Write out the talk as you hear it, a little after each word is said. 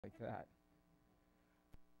like that.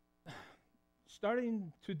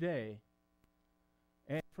 Starting today,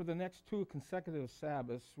 and for the next 2 consecutive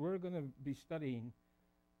Sabbaths, we're going to be studying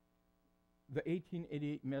the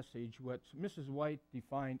 1888 message, which Mrs. White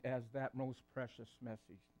defined as that most precious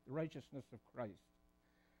message, the righteousness of Christ.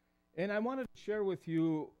 And I wanted to share with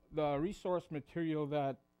you the resource material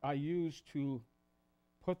that I used to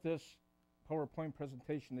put this PowerPoint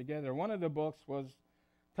presentation together. One of the books was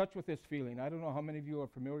Touch with His Feeling. I don't know how many of you are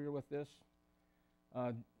familiar with this.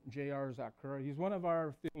 J.R. Zachary. He's one of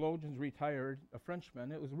our theologians, retired, a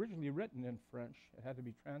Frenchman. It was originally written in French. It had to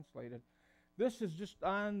be translated. This is just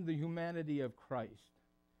on the humanity of Christ.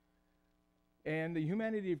 And the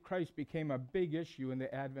humanity of Christ became a big issue in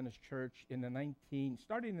the Adventist church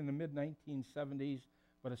starting in the mid-1970s,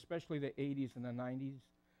 but especially the 80s and the 90s.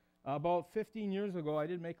 About 15 years ago, I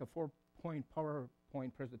did make a 4-point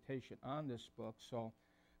PowerPoint presentation on this book.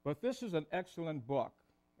 But this is an excellent book,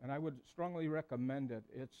 and I would strongly recommend it.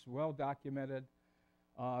 It's well documented.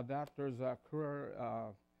 Dr. Zachary,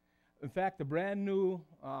 in fact, the brand new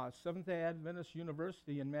Seventh-day Adventist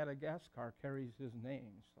University in Madagascar carries his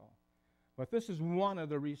name. But this is one of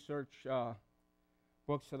the research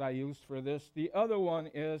books that I used for this. The other one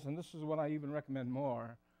is, and this is what I even recommend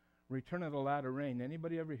more, Return of the Latter Rain.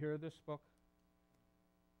 Anybody ever hear of this book?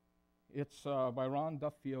 It's by Ron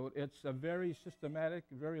Duffield. It's a very systematic,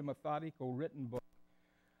 very methodical written book.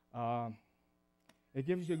 It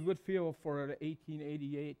gives you a good feel for the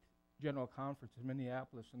 1888 General Conference in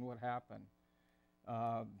Minneapolis and what happened.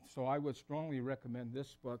 So I would strongly recommend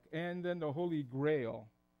this book. And then the Holy Grail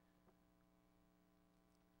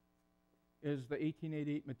is the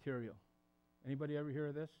 1888 material. Anybody ever hear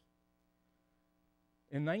of this?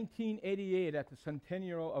 In 1988, at the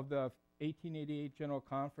centennial of the 1888 General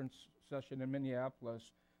Conference session in Minneapolis,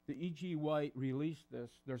 the E.G. White released this.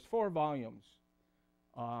 There's 4 volumes.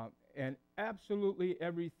 And absolutely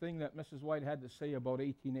everything that Mrs. White had to say about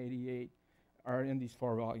 1888 are in these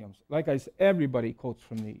 4 volumes. Like I said, everybody quotes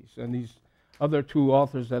from these. And these other 2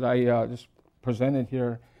 authors that I just presented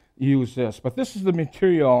here use this. But this is the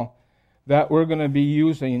material that we're going to be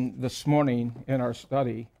using this morning in our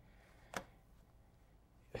study.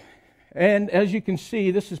 And as you can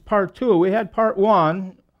see, this is part 2. We had part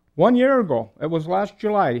 1 year ago. It was last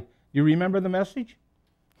July. Do you remember the message?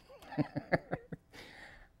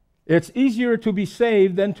 It's easier to be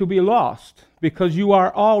saved than to be lost because you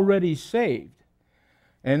are already saved.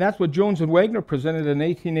 And that's what Jones and Wagner presented in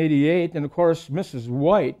 1888. And of course, Mrs.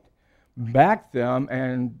 White backed them,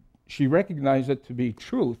 and she recognized it to be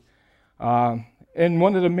truth. And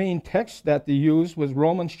one of the main texts that they used was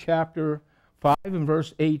Romans chapter 5 and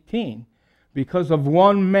verse 18. Because of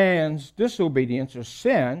one man's disobedience or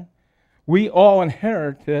sin, we all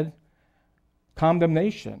inherited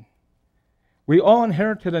condemnation. We all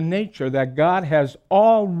inherited a nature that God has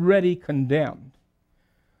already condemned.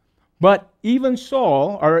 But even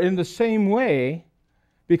so, or in the same way,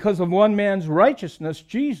 because of one man's righteousness,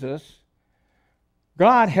 Jesus,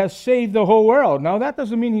 God has saved the whole world. Now, that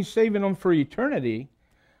doesn't mean He's saving them for eternity.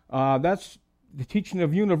 That's the teaching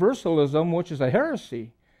of universalism, which is a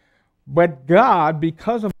heresy. But God,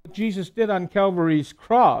 because of what Jesus did on Calvary's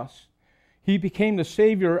cross, He became the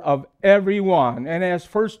Savior of everyone. And as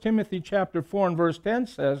 1 Timothy chapter 4 and verse 10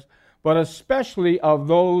 says, but especially of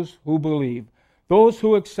those who believe, those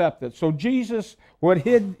who accept it. So Jesus, what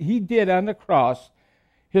He did on the cross,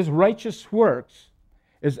 His righteous works,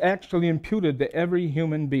 is actually imputed to every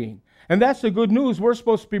human being. And that's the good news we're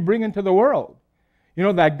supposed to be bringing to the world. You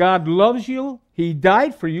know, that God loves you, He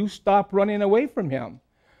died for you, stop running away from Him.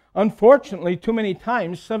 Unfortunately, too many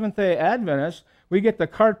times, Seventh-day Adventists, we get the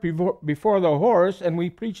cart before the horse, and we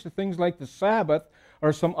preach to things like the Sabbath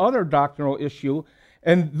or some other doctrinal issue,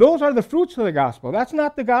 and those are the fruits of the gospel. That's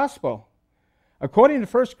not the gospel. According to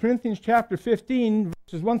 1 Corinthians chapter 15,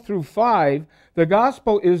 verses 1 through 5, the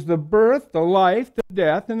gospel is the birth, the life, the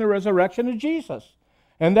death, and the resurrection of Jesus.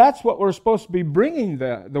 And that's what we're supposed to be bringing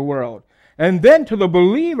the world. And then to the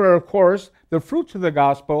believer, of course, the fruits of the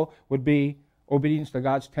gospel would be obedience to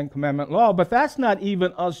God's 10 Commandment law, but that's not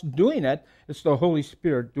even us doing it. It's the Holy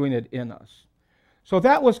Spirit doing it in us. So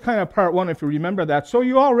that was kind of part 1, if you remember that. So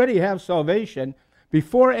you already have salvation.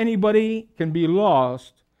 Before anybody can be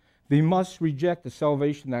lost, they must reject the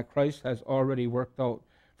salvation that Christ has already worked out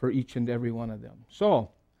for each and every one of them.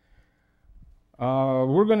 So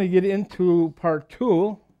we're going to get into part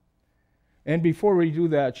 2. And before we do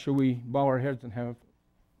that, shall we bow our heads and have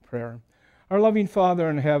prayer? Our loving Father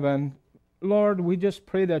in heaven, Lord, we just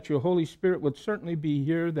pray that your Holy Spirit would certainly be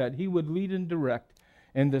here, that He would lead and direct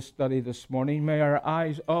in this study this morning. May our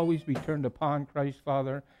eyes always be turned upon Christ,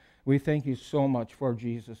 Father, We thank you so much for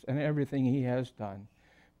Jesus and everything he has done.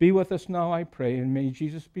 Be with us now, I pray, and may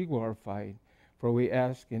Jesus be glorified, for we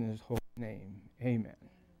ask in his holy name. Amen.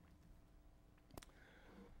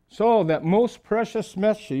 So that most precious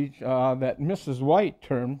message that Mrs. White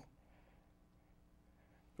termed,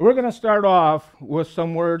 we're going to start off with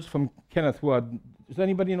some words from Kenneth Wood. Does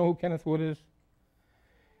anybody know who Kenneth Wood is?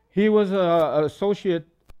 He was an associate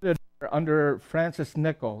editor under Francis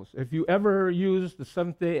Nichols. If you ever used the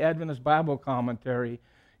Seventh-day Adventist Bible commentary,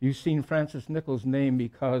 you've seen Francis Nichols' name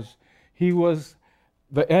because he was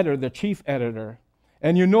the chief editor.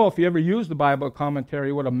 And you know, if you ever used the Bible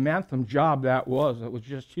commentary, what a manthum job that was. It was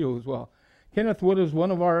just huge as well. Kenneth Wood is one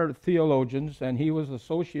of our theologians, and he was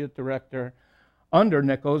associate director under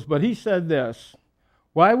Nichols, but he said this: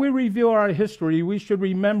 while we review our history, we should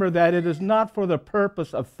remember that it is not for the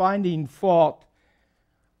purpose of finding fault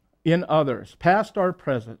in others, past or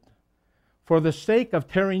present, for the sake of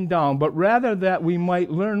tearing down, but rather that we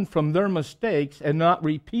might learn from their mistakes and not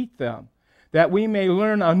repeat them, that we may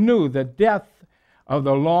learn anew the depth of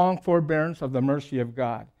the long forbearance of the mercy of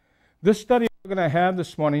God. This study we're going to have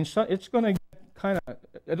this morning, it's going to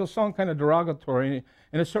it'll sound kind of derogatory,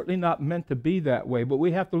 and it's certainly not meant to be that way, but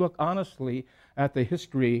we have to look honestly at the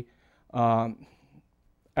history of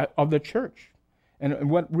the church and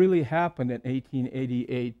what really happened in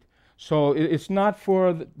 1888. So it's not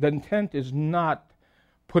the intent is not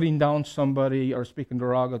putting down somebody or speaking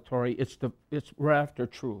derogatory. We're after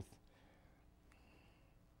truth.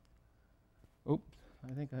 Oops,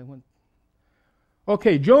 I think I went.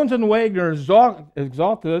 Okay, Jones and Wagner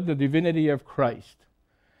exalted the divinity of Christ.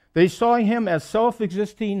 They saw him as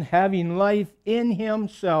self-existing, having life in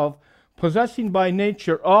himself, possessing by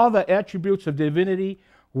nature all the attributes of divinity.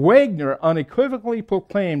 Wagner unequivocally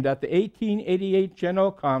proclaimed at the 1888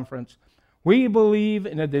 General Conference, "We believe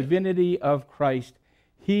in the divinity of Christ.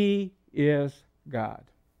 He is God."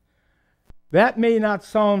 That may not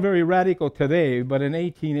sound very radical today, but in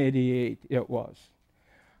 1888 it was.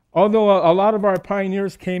 Although a lot of our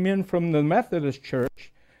pioneers came in from the Methodist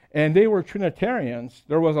Church, and they were Trinitarians,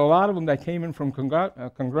 there was a lot of them that came in from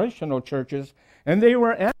congregational churches, and they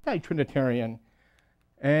were anti-Trinitarian.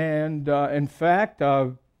 And in fact,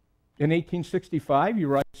 in 1865,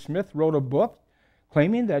 Uriah Smith wrote a book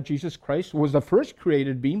claiming that Jesus Christ was the first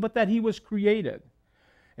created being, but that he was created.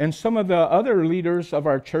 And some of the other leaders of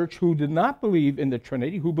our church who did not believe in the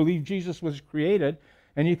Trinity, who believed Jesus was created,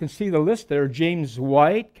 and you can see the list there: James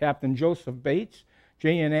White, Captain Joseph Bates,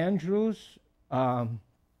 J.N. Andrews,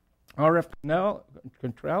 R.F.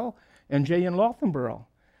 Cantrell, and J.N. Lothenborough.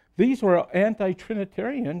 These were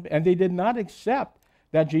anti-Trinitarian, and they did not accept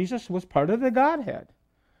that Jesus was part of the Godhead.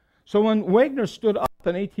 So when Wagner stood up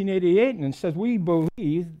in 1888 and said, "We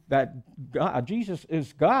believe that Jesus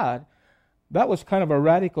is God," that was kind of a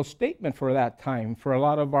radical statement for that time for a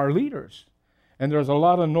lot of our leaders. And there's a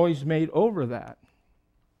lot of noise made over that.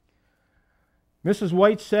 Mrs.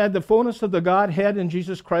 White said, "The fullness of the Godhead in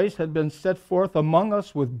Jesus Christ had been set forth among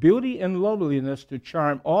us with beauty and loveliness to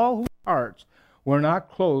charm all whose hearts were not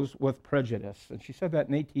closed with prejudice." And she said that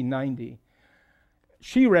in 1890.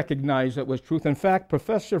 She recognized it was truth. In fact,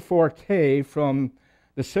 Professor Forte from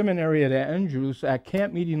the seminary at Andrews at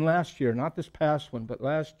camp meeting last year, not this past one, but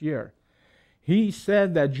last year, he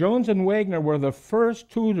said that Jones and Wagner were the first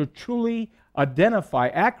two to truly identify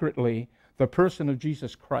accurately the person of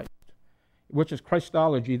Jesus Christ, which is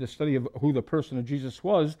Christology, the study of who the person of Jesus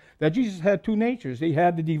was, that Jesus had two natures. He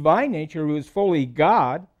had the divine nature, who was fully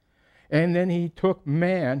God, and then he took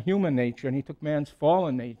human nature, and he took man's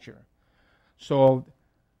fallen nature. So,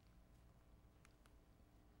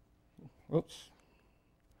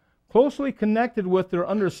 closely connected with their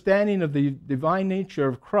understanding of the divine nature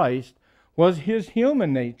of Christ was his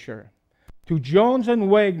human nature. To Jones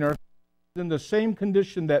and Wagner, in the same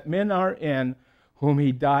condition that men are in, whom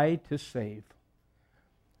he died to save.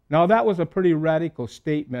 Now that was a pretty radical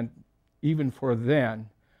statement, even for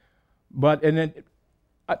then. But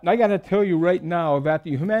I got to tell you right now that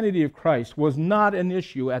the humanity of Christ was not an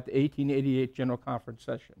issue at the 1888 General Conference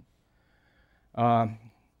session.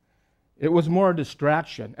 It was more a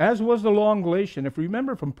distraction, as was the law in Galatians. If you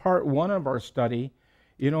remember from part 1 of our study,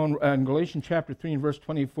 in Galatians chapter 3 and verse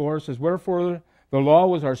 24, it says, "Wherefore the law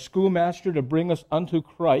was our schoolmaster to bring us unto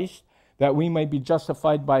Christ, that we may be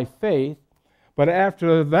justified by faith. But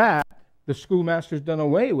after that, the schoolmaster's done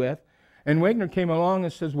away with." And Wagner came along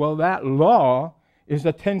and says, well, that law is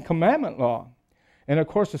the Ten Commandment law. And of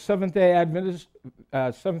course, the Seventh-day Adventist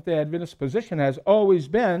position has always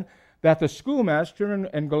been that the schoolmaster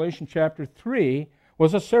in Galatians chapter 3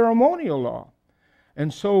 was a ceremonial law.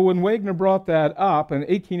 And so when Wagner brought that up in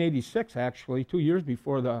 1886, actually, 2 years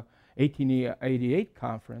before the 1888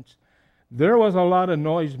 conference, there was a lot of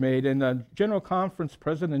noise made, and the General Conference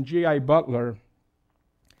President G.I. Butler,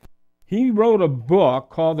 he wrote a book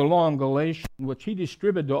called The Law in Galatians, which he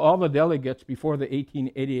distributed to all the delegates before the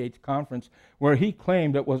 1888 conference, where he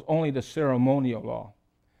claimed it was only the ceremonial law.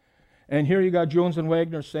 And here you got Jones and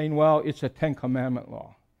Wagner saying, well, it's a Ten Commandment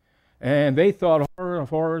law. And they thought, horror of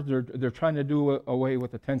horrors, they're trying to do away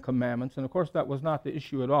with the Ten Commandments. And of course, that was not the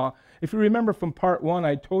issue at all. If you remember from part one,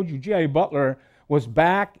 I told you G.I. Butler was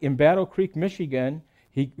back in Battle Creek, Michigan.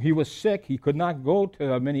 He was sick. He could not go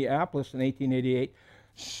to Minneapolis in 1888.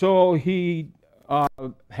 So he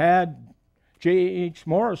had J.H.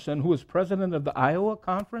 Morrison, who was president of the Iowa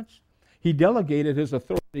Conference. He delegated his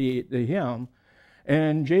authority to him.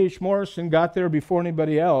 And J.H. Morrison got there before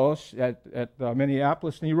anybody else at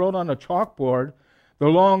Minneapolis, and he wrote on a chalkboard, the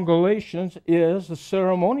law in Galatians is the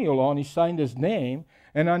ceremonial law, and he signed his name.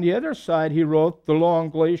 And on the other side, he wrote, the law in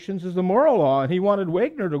Galatians is the moral law, and he wanted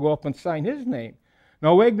Wagner to go up and sign his name.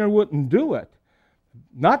 Now, Wagner wouldn't do it.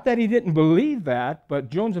 Not that he didn't believe that, but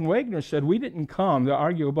Jones and Wagner said, we didn't come to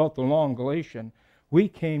argue about the law in Galatians. We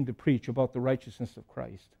came to preach about the righteousness of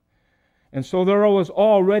Christ. And so there was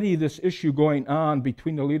already this issue going on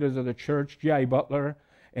between the leaders of the church, G.I. Butler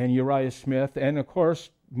and Uriah Smith, and of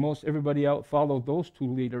course, most everybody else followed those two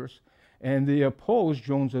leaders, and they opposed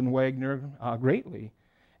Jones and Wagner greatly,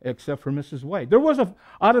 except for Mrs. White. There was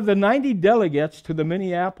out of the 90 delegates to the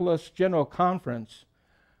Minneapolis General Conference,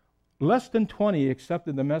 less than 20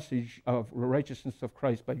 accepted the message of the righteousness of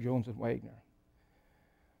Christ by Jones and Wagner.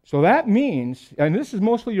 So that means, and this is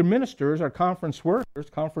mostly your ministers, our conference workers,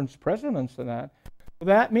 conference presidents and that, so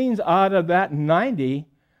that means out of that 90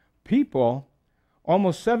 people,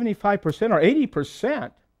 almost 75% or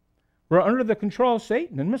 80% were under the control of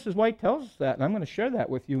Satan. And Mrs. White tells us that, and I'm going to share that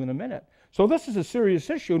with you in a minute. So this is a serious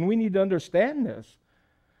issue, and we need to understand this.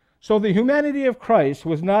 So the humanity of Christ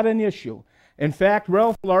was not an issue. In fact,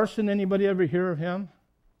 Ralph Larson, anybody ever hear of him?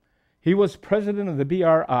 He was president of the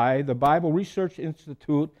BRI, the Bible Research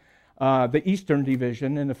Institute, the Eastern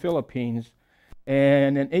Division in the Philippines.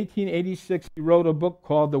 And in 1886, he wrote a book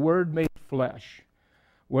called The Word Made Flesh,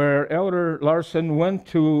 where Elder Larson went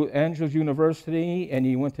to Andrews University and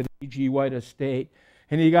he went to the E.G. White Estate.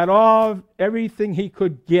 And he got everything he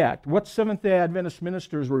could get, what Seventh-day Adventist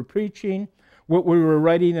ministers were preaching, what we were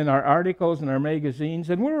writing in our articles and our magazines,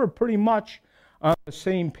 and we were pretty much on the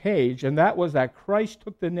same page, and that was that Christ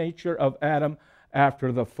took the nature of Adam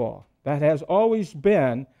after the fall. That has always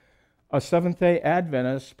been a Seventh-day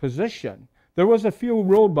Adventist position. There was a few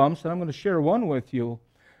road bumps, and I'm going to share one with you,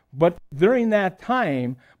 but during that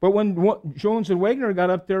time, but when Jones and Wagner got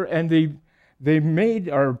up there and they made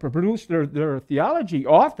or produced their theology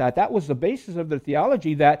off that was the basis of their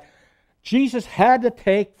theology, that Jesus had to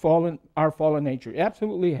take our fallen nature. He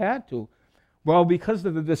absolutely had to. Well, because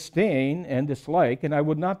of the disdain and dislike, and I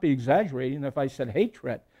would not be exaggerating if I said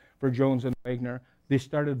hatred for Jones and Wagner, they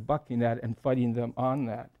started bucking that and fighting them on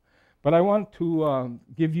that. But I want to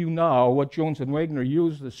give you now what Jones and Wagner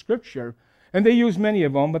used, the scripture, and they use many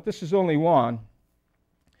of them, but this is only one.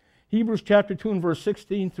 Hebrews chapter 2 and verse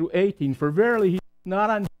 16 through 18, for verily he took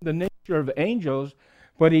not on him the nature of angels,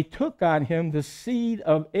 but he took on him the seed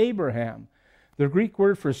of Abraham. The Greek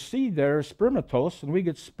word for seed there is spermatos, and we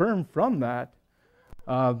get sperm from that.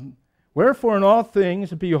 Wherefore in all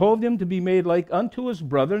things behold him to be made like unto his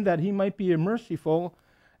brethren, that he might be a merciful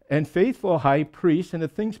and faithful high priest in the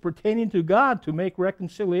things pertaining to God, to make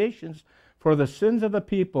reconciliations for the sins of the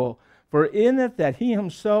people. For in it that he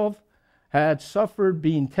himself had suffered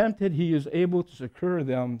being tempted, he is able to succor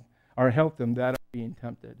them or help them that are being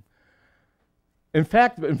tempted. In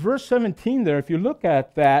fact, in verse 17 there, if you look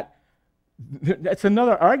at that, that's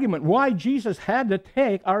another argument why Jesus had to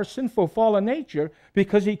take our sinful fallen nature,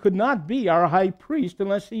 because he could not be our high priest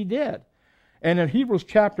unless he did. And in Hebrews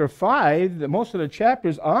chapter 5, most of the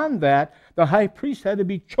chapters on that, the high priest had to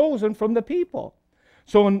be chosen from the people.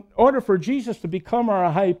 So in order for Jesus to become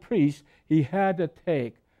our high priest, he had to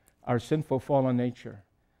take our sinful fallen nature.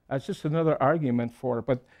 That's just another argument for it.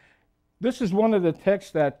 But this is one of the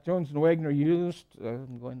texts that Jones and Wagner used.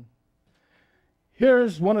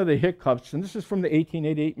 Here's one of the hiccups, and this is from the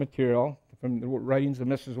 1888 material, from the writings of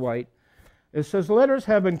Mrs. White. It says, letters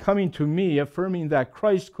have been coming to me affirming that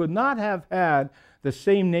Christ could not have had the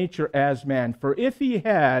same nature as man, for if he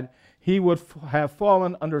had, he would have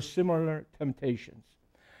fallen under similar temptations.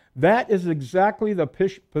 That is exactly the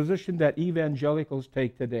position that evangelicals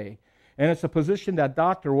take today. And it's a position that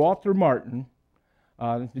Dr. Walter Martin,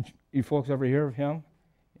 did you folks ever hear of him?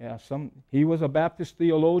 Yeah, he was a Baptist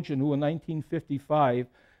theologian who in 1955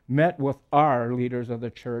 met with our leaders of the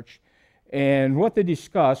church. And what they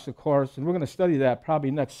discussed, of course, and we're going to study that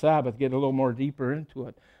probably next Sabbath, get a little more deeper into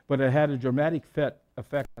it, but it had a dramatic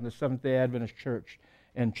effect on the Seventh-day Adventist Church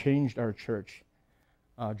and changed our church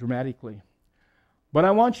dramatically. But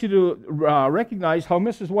I want you to recognize how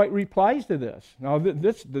Mrs. White replies to this. Now,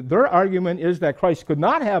 their argument is that Christ could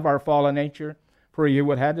not have our fallen nature, for he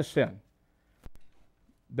would have had to sin.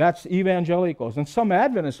 That's evangelicals, and some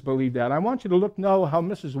Adventists believe that. I want you to look now how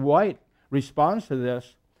Mrs. White responds to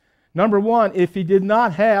this. Number one, if he did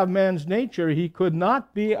not have man's nature, he could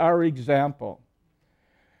not be our example.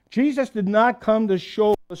 Jesus did not come to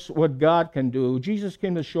show us what God can do. Jesus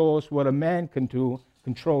came to show us what a man can do,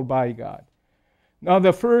 controlled by God. Now,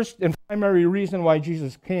 the first and primary reason why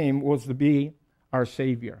Jesus came was to be our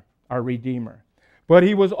Savior, our Redeemer. But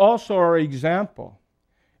he was also our example.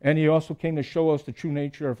 And he also came to show us the true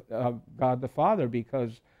nature of God the Father,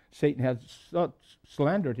 because Satan had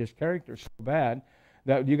slandered his character so bad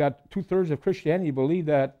that you got 2/3 of Christianity believe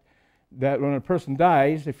that when a person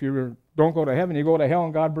dies, if you don't go to heaven, you go to hell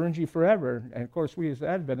and God burns you forever. And of course, we as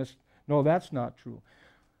Adventists know that's not true.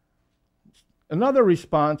 Another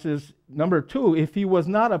response is, number two, if he was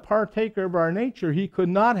not a partaker of our nature, he could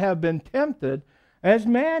not have been tempted as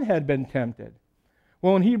man had been tempted.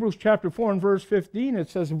 Well, in Hebrews chapter 4 and verse 15, it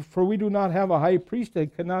says, for we do not have a high priest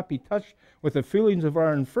that cannot be touched with the feelings of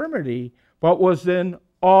our infirmity, but was in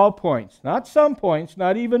all points, not some points,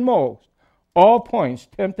 not even most, all points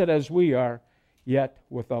tempted as we are, yet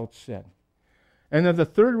without sin. And then the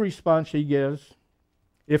third response he gives,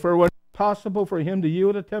 if it were possible for him to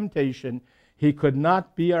yield to temptation, he could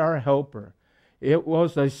not be our helper. It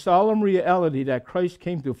was a solemn reality that Christ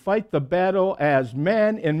came to fight the battle as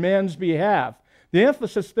man in man's behalf. The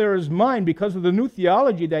emphasis there is mine because of the new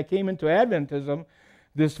theology that came into Adventism,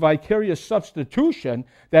 this vicarious substitution,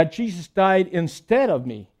 that Jesus died instead of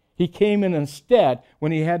me. He came in instead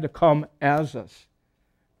when he had to come as us.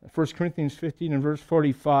 1 Corinthians 15 and verse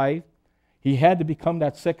 45, he had to become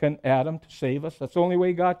that second Adam to save us. That's the only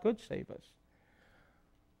way God could save us.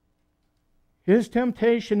 His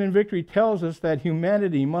temptation and victory tells us that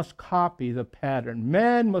humanity must copy the pattern.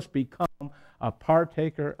 Man must become a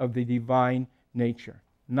partaker of the divine nature,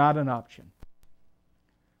 not an option.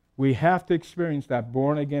 We have to experience that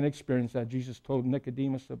born-again experience that Jesus told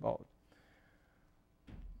Nicodemus about.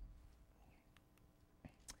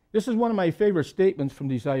 This is one of my favorite statements from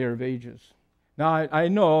Desire of Ages. Now, I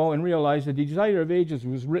know and realize that Desire of Ages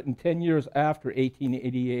was written 10 years after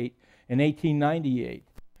 1888 and 1898.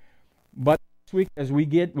 But this week,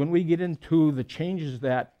 when we get into the changes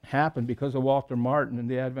that happened because of Walter Martin and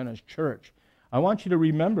the Adventist Church, I want you to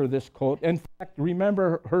remember this quote. In fact,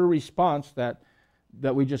 remember her response that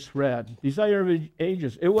we just read. Desire of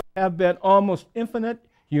Ages, it would have been almost infinite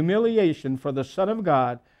humiliation for the Son of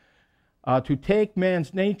God to take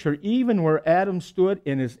man's nature even where Adam stood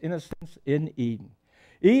in his innocence in Eden.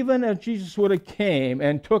 Even if Jesus would have came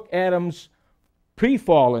and took Adam's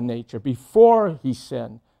pre-fallen nature before he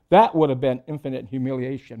sinned, that would have been infinite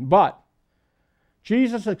humiliation. But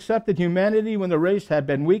Jesus accepted humanity when the race had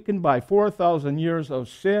been weakened by 4,000 years of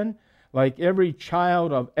sin. Like every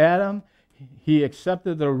child of Adam, he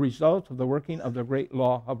accepted the result of the working of the great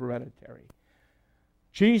law of heredity.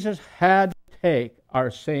 Jesus had to take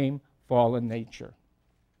our same fallen nature.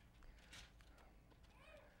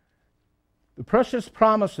 The precious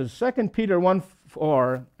promises, 2 Peter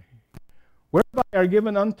 1:4, whereby are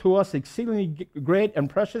given unto us exceedingly great and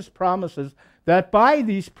precious promises, that by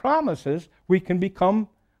these promises we can become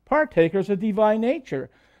partakers of divine nature.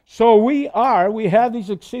 So we have these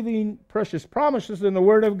exceeding precious promises in the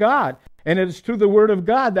Word of God. And it is through the Word of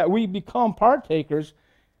God that we become partakers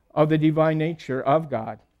of the divine nature of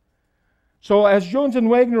God. So as Jones and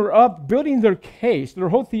Wagner were up building their case, their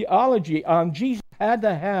whole theology on Jesus had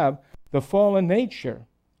to have the fallen nature.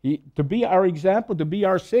 To be our example, to be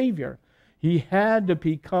our Savior. He had to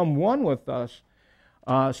become one with us,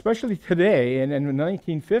 especially today. And in the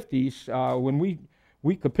 1950s, when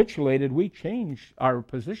we capitulated, we changed our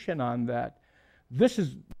position on that. This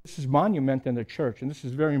is monument in the church, and this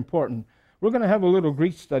is very important. We're going to have a little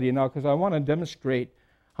Greek study now because I want to demonstrate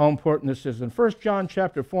how important this is. In 1 John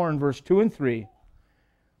chapter 4 and verse 2 and 3,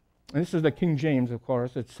 and this is the King James, of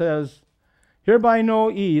course, it says, hereby know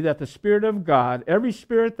ye that the Spirit of God, every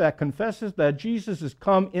spirit that confesses that Jesus is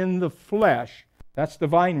come in the flesh, that's the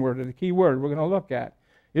divine word, the key word we're going to look at,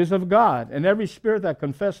 is of God. And every spirit that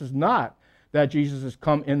confesses not that Jesus is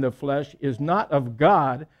come in the flesh is not of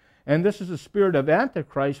God. And this is the spirit of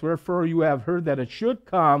Antichrist, wherefore you have heard that it should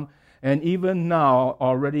come, and even now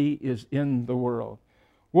already is in the world.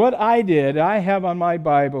 What I did, I have on my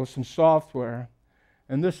Bible some software,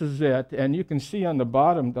 And this is it. And you can see on the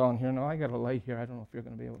bottom down here. Now, I got a light here. I don't know if you're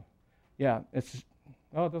going to be able to. Yeah, it's.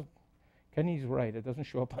 Oh, Kenny's right. It doesn't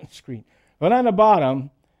show up on the screen. But on the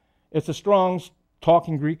bottom, it's a Strong's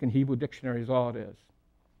Talking Greek and Hebrew Dictionary is all it is.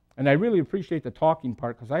 And I really appreciate the talking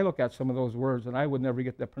part because I look at some of those words and I would never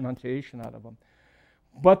get the pronunciation out of them.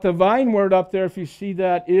 But the vine word up there, if you see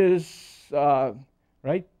that, is,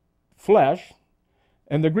 right, flesh.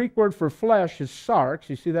 And the Greek word for flesh is sarx.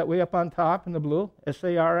 You see that way up on top in the blue,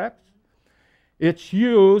 S-A-R-X? It's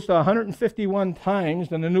used 151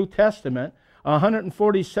 times in the New Testament,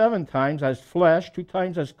 147 times as flesh, 2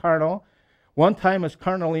 times as carnal, 1 time as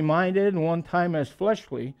carnally minded, and 1 time as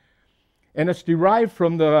fleshly. And it's derived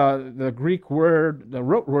from the Greek word, the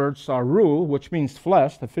root word saru, which means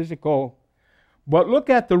flesh, the physical. But look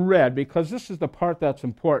at the red, because this is the part that's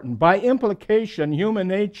important. By implication, human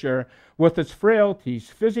nature, with its frailties,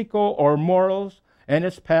 physical or morals, and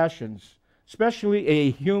its passions, especially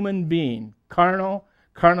a human being,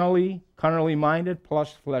 carnally minded,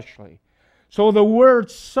 plus fleshly. So the word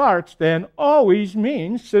sarx then always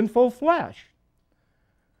means sinful flesh.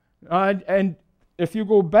 And if you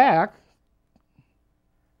go back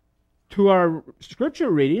to our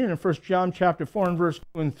scripture reading in 1 John chapter 4 and verse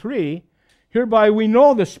 2 and 3, hereby we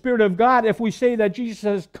know the Spirit of God if we say that Jesus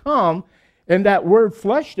has come, and that word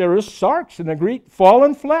flesh there is sarx in the Greek,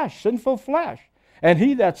 fallen flesh, sinful flesh. And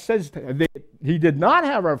he that says that he did not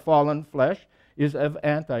have our fallen flesh is of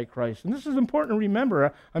Antichrist. And this is important to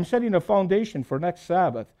remember. I'm setting a foundation for next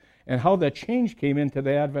Sabbath and how that change came into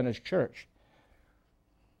the Adventist church.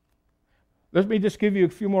 Let me just give you a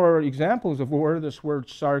few more examples of where this word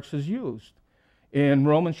sarx is used. In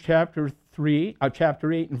Romans chapter 8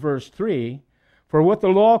 and verse 3, for what the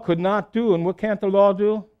law could not do, and what can't the law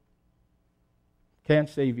do? Can't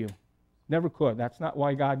save you. Never could. That's not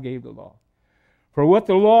why God gave the law. For what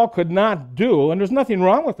the law could not do, and there's nothing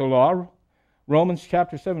wrong with the law. Romans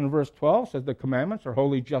chapter 7 and verse 12 says the commandments are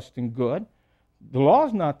holy, just, and good. The law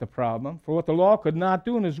is not the problem. For what the law could not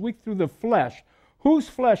do and is weak through the flesh. Whose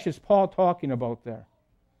flesh is Paul talking about there?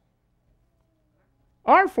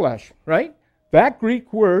 Our flesh, right? That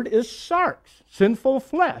Greek word is sarx, sinful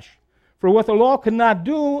flesh. For what the law could not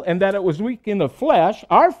do, and that it was weak in the flesh,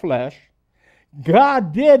 our flesh,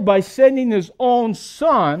 God did by sending His own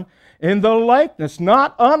Son in the likeness,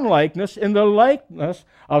 not unlikeness, in the likeness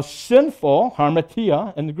of sinful,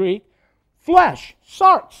 harmatia in the Greek, flesh,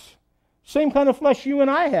 sarx. Same kind of flesh you and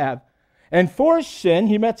I have. And for sin,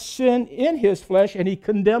 He met sin in His flesh, and He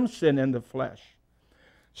condemned sin in the flesh.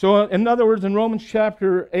 So in other words, in Romans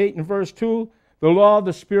chapter 8 and verse 2, the law of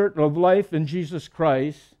the Spirit of life in Jesus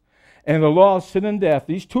Christ, and the law of sin and death,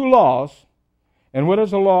 these 2 laws, and what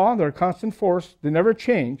is a law? They're a constant force. They never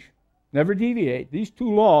change, never deviate. These 2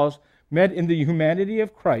 laws met in the humanity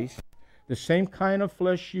of Christ, the same kind of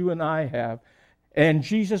flesh you and I have, and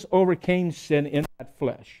Jesus overcame sin in that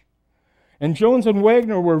flesh. And Jones and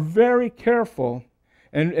Wagner were very careful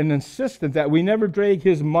and insisted that we never drag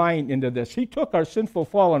his mind into this. He took our sinful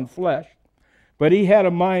fallen flesh, but he had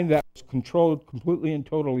a mind that was controlled completely and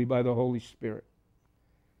totally by the Holy Spirit.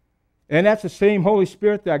 And that's the same Holy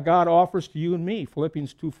Spirit that God offers to you and me.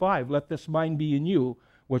 Philippians 2:5, let this mind be in you,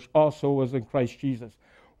 which also was in Christ Jesus.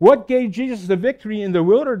 What gave Jesus the victory in the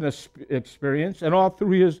wilderness experience and all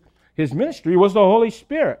through his ministry was the Holy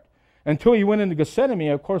Spirit. Until he went into Gethsemane,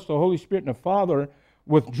 of course, the Holy Spirit and the Father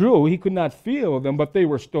withdrew. He could not feel them, but they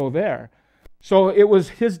were still there. So it was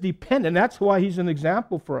his dependent. That's why he's an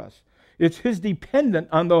example for us. It's his dependent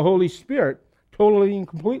on the Holy Spirit, totally and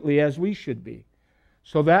completely, as we should be.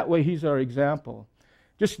 So that way he's our example.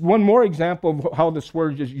 Just one more example of how this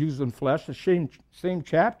word is used in flesh. The same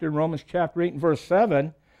chapter, Romans chapter 8 and verse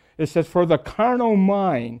 7, it says, for the carnal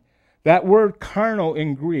mind, that word carnal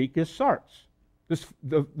in Greek is sarx. The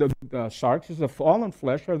sarx is the fallen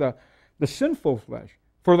flesh, or the sinful flesh.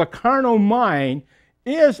 For the carnal mind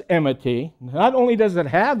is enmity. Not only does it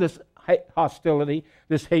have this hostility,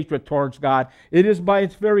 this hatred towards God, it is by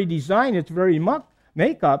its very design, its very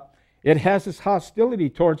makeup, it has this hostility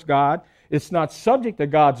towards God. It's not subject to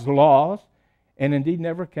God's laws, and indeed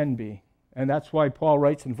never can be. And that's why Paul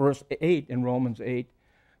writes in verse 8 in Romans 8,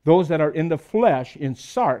 those that are in the flesh, in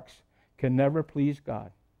sarx, can never please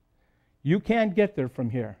God. You can't get there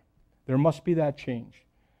from here. There must be that change.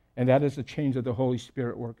 And that is the change of the Holy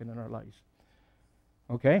Spirit working in our lives.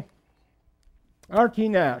 Okay? R.T.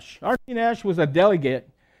 Nash. R.T. Nash was a delegate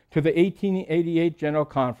to the 1888 General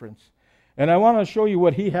Conference. And I want to show you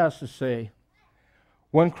what he has to say.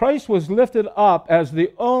 When Christ was lifted up as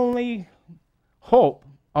the only hope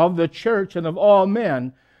of the church and of all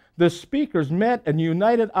men, the speakers met in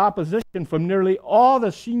united opposition from nearly all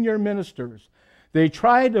the senior ministers. They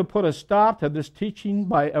tried to put a stop to this teaching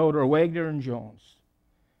by Elder Wagner and Jones.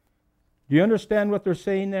 Do you understand what they're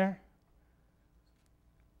saying there?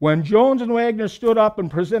 When Jones and Wagner stood up and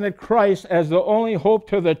presented Christ as the only hope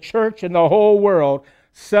to the church and the whole world,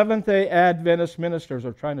 Seventh-day Adventist ministers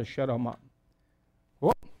are trying to shut them up.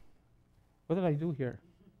 What did I do here?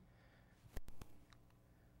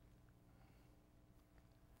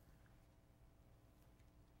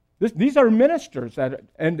 These are ministers,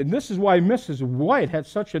 and this is why Mrs. White had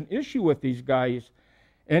such an issue with these guys.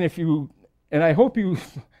 And I hope you,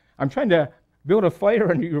 I'm trying to build a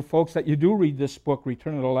fire under you folks that you do read this book,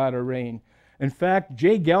 Return of the Latter Rain. In fact,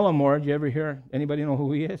 Jay Gallimore, did you ever hear, anybody know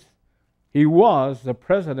who he is? He was the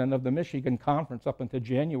president of the Michigan Conference up until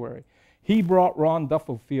January. He brought Ron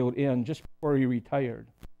Duffield in just before he retired.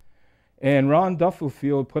 And Ron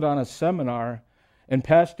Duffield put on a seminar, and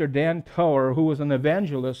Pastor Dan Tower, who was an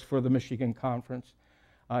evangelist for the Michigan Conference,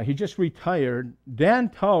 he just retired. Dan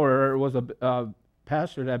Tower was a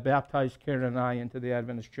pastor that baptized Karen and I into the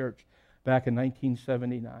Adventist Church back in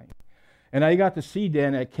 1979. And I got to see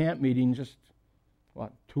Dan at camp meeting just,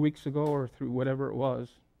 2 weeks ago or through whatever it was.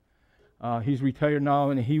 He's retired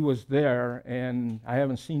now, and he was there, and I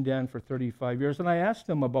haven't seen Dan for 35 years. And I asked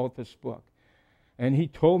him about this book, and he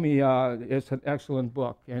told me it's an excellent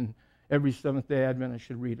book, and every Seventh-day Adventist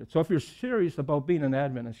should read it. So if you're serious about being an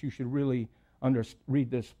Adventist, you should really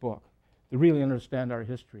read this book to really understand our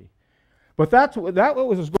history. But that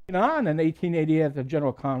was going on in 1888 at the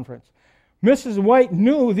General Conference. Mrs. White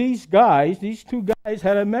knew these two guys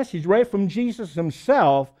had a message right from Jesus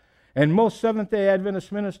himself, and most Seventh-day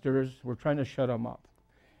Adventist ministers were trying to shut them up.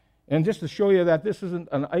 And just to show you that this isn't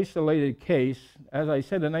an isolated case, as I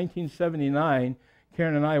said, in 1979,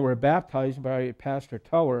 Karen and I were baptized by Pastor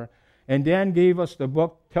Tower, and Dan gave us the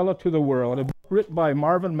book, Tell It to the World, a book written by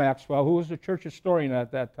Marvin Maxwell, who was a church historian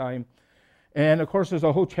at that time. And, of course, there's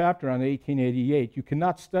a whole chapter on 1888. You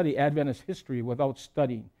cannot study Adventist history without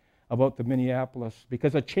studying about the Minneapolis,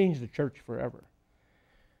 because it changed the church forever.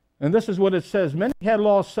 And this is what it says. Many had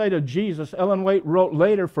lost sight of Jesus. Ellen White wrote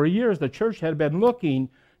later, for years the church had been looking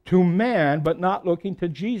to man, but not looking to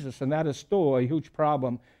Jesus. And that is still a huge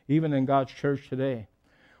problem, even in God's church today.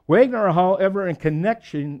 Wagner, however, in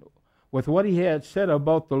connection with what he had said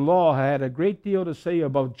about the law, had a great deal to say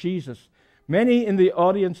about Jesus. Many in the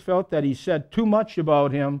audience felt that he said too much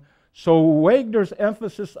about him, so Wagner's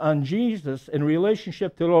emphasis on Jesus in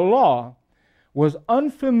relationship to the law was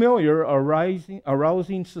unfamiliar,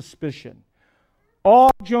 arousing suspicion.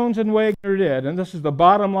 All Jones and Wagner did, and this is the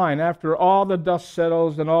bottom line, after all the dust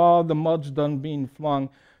settles and all the mud's done being flung,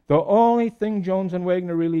 the only thing Jones and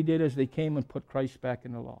Wagner really did is they came and put Christ back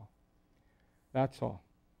in the law. That's all.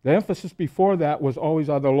 The emphasis before that was always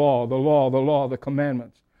on the law, the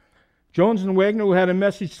commandments. Jones and Wagner, who had a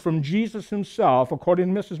message from Jesus himself,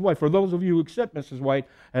 according to Mrs. White. For those of you who accept Mrs. White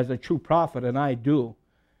as a true prophet, and I do,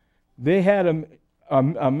 they had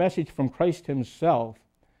a message from Christ himself,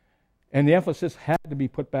 and the emphasis had to be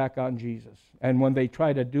put back on Jesus. And when they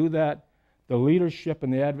tried to do that, the leadership in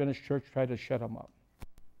the Adventist church tried to shut them up.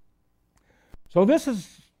 So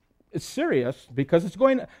it's serious, because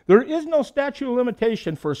there is no statute of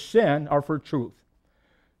limitation for sin or for truth.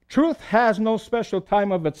 Truth has no special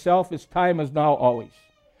time of itself. Its time is now always.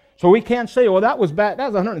 So we can't say, well, that was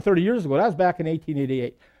 130 years ago. That was back in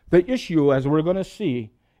 1888. The issue, as we're going to see,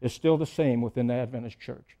 is still the same within the Adventist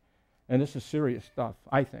church. And this is serious stuff,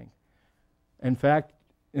 I think. In fact,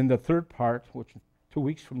 in the third part, which 2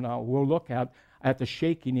 weeks from now, we'll look at the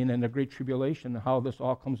shaking and the Great Tribulation and how this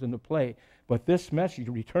all comes into play. But this message,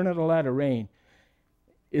 Return of the Latter Rain,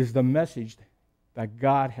 is the message that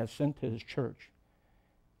God has sent to his church.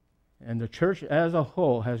 And the church as a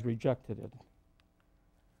whole has rejected it.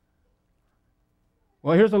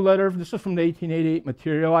 Well, here's a letter. This is from the 1888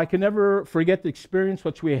 material. I can never forget the experience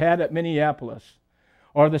which we had at Minneapolis,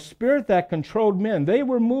 or the spirit that controlled men. They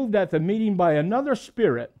were moved at the meeting by another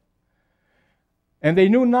spirit, and they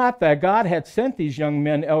knew not that God had sent these young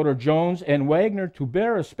men, Elder Jones and Wagner, to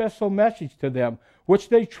bear a special message to them, which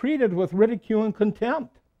they treated with ridicule and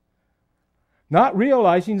contempt, not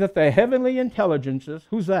realizing that the heavenly intelligences,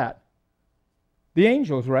 who's that? The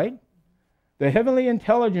angels, right? The heavenly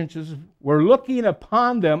intelligences were looking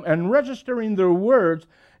upon them and registering their words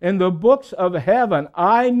in the books of heaven.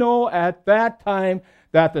 I know at that time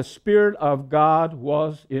that the Spirit of God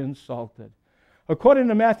was insulted. According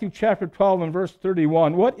to Matthew chapter 12 and verse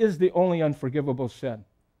 31, what is the only unforgivable sin?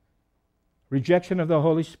 Rejection of the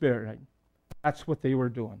Holy Spirit. Right? That's what they were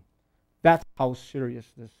doing. That's how serious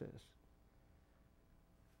this is.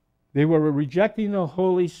 They were rejecting the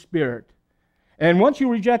Holy Spirit. And once you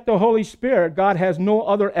reject the Holy Spirit, God has no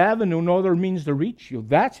other avenue, no other means to reach you.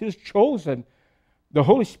 That's His chosen. The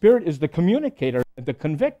Holy Spirit is the communicator, the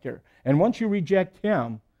convictor. And once you reject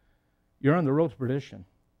Him, you're on the road to perdition.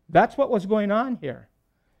 That's what was going on here.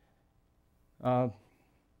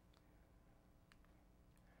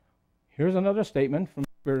 Here's another statement from the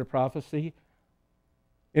Spirit of Prophecy.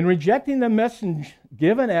 In rejecting the message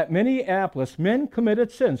given at Minneapolis, men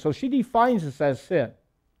committed sin. So she defines this as sin.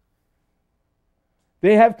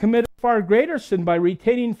 They have committed far greater sin by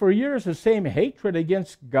retaining for years the same hatred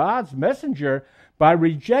against God's messenger by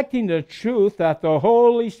rejecting the truth that the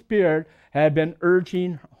Holy Spirit had been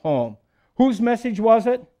urging home. Whose message was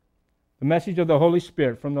it? The message of the Holy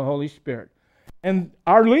Spirit, from the Holy Spirit. And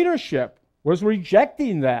our leadership was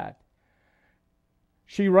rejecting that.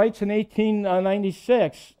 She writes in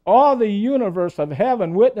 1896, all the universe of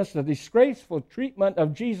heaven witnessed the disgraceful treatment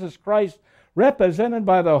of Jesus Christ represented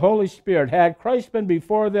by the Holy Spirit. Had Christ been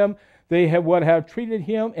before them, they would have treated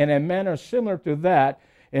Him in a manner similar to that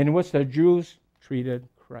in which the Jews treated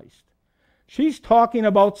Christ. She's talking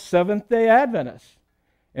about Seventh-day Adventists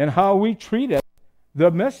and how we treated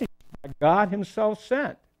the message that God Himself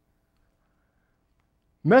sent.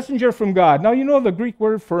 Messenger from God. Now, you know the Greek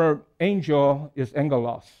word for angel is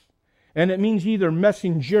angelos, and it means either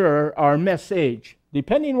messenger or message,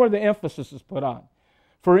 depending where the emphasis is put on.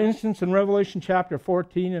 For instance, in Revelation chapter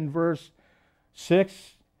 14 and verse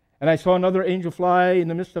 6, and I saw another angel fly in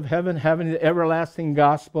the midst of heaven, having the everlasting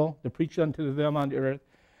gospel to preach unto them on the earth.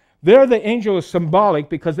 There the angel is symbolic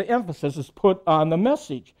because the emphasis is put on the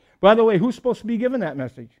message. By the way, who's supposed to be given that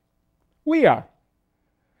message? We are.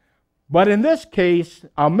 But in this case,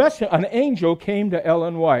 an angel came to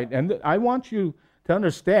Ellen White. And I want you to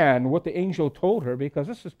understand what the angel told her, because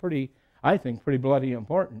this is pretty bloody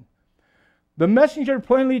important. The messenger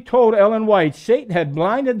plainly told Ellen White, Satan had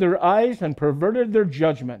blinded their eyes and perverted their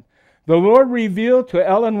judgment. The Lord revealed to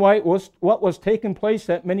Ellen White what was taking place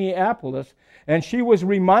at Minneapolis, and she was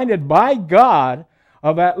reminded by God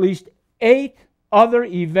of at least 8 other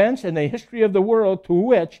events in the history of the world to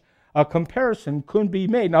which a comparison could be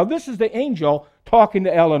made. Now, this is the angel talking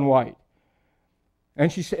to Ellen White.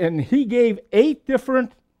 And he gave 8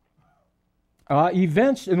 different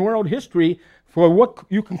events in world history for what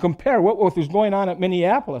you can compare what was going on at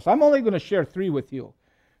Minneapolis. I'm only going to share 3 with you.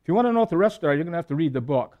 If you want to know what the rest are, you're going to have to read the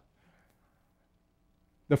book.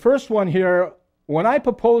 The first one here, when I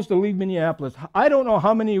proposed to leave Minneapolis, I don't know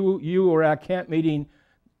how many of you were at camp meeting,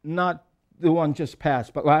 not the one just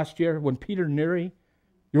passed, but last year when Peter Neary,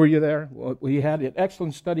 were you there? We had an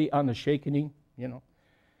excellent study on the shakening,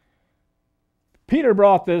 Peter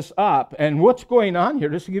brought this up, and what's going on here,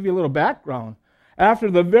 just to give you a little background. After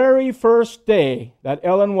the very first day that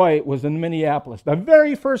Ellen White was in Minneapolis, the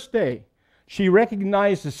very first day, she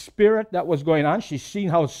recognized the spirit that was going on. She's seen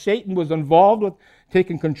how Satan was involved with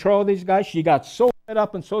taking control of these guys. She got so fed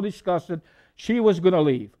up and so disgusted, she was going to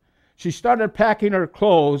leave. She started packing her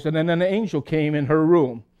clothes, and then an angel came in her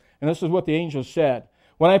room. And this is what the angel said.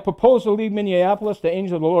 When I proposed to leave Minneapolis, the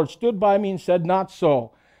angel of the Lord stood by me and said, not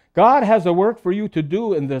so. God has a work for you to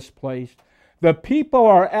do in this place. The people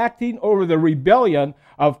are acting over the rebellion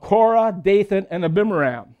of Korah, Dathan, and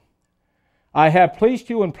Abiram. I have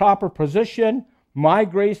placed you in proper position. My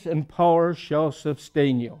grace and power shall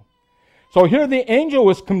sustain you. So here the angel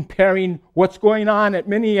was comparing what's going on at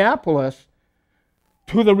Minneapolis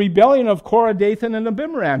to the rebellion of Korah, Dathan, and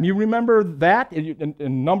Abiram. You remember that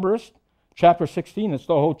in Numbers chapter 16? It's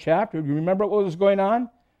the whole chapter. You remember what was going on?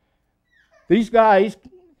 These guys,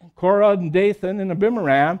 Korah and Dathan and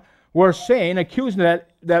Abiram, were saying, accusing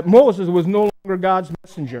that Moses was no longer God's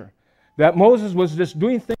messenger. That Moses was just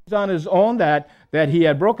doing things on his own, that he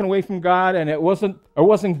had broken away from God, and it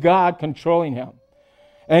wasn't God controlling him.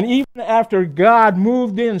 And even after God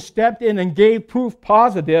moved in, stepped in, and gave proof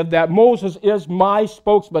positive that Moses is my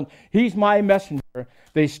spokesman, he's my messenger,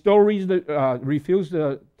 they still refused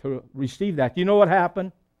to receive that. Do you know what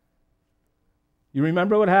happened? You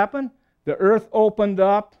remember what happened? The earth opened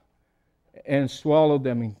up and swallowed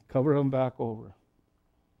them and covered them back over.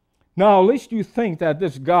 Now, at least you think that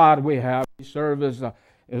this God we serve is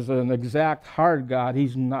an exact hard God.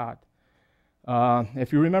 He's not.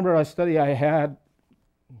 If you remember a study I had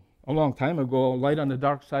a long time ago, Light on the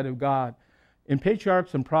Dark Side of God, in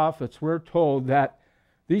Patriarchs and Prophets, we're told that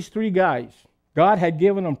these 3 guys, God had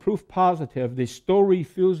given them proof positive. They still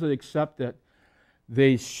refused to accept it.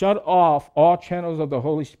 They shut off all channels of the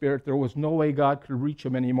Holy Spirit. There was no way God could reach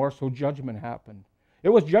them anymore, so judgment happened. It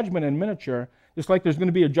was judgment in miniature, just like there's going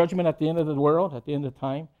to be a judgment at the end of the world, at the end of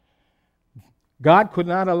time. God could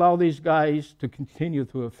not allow these guys to continue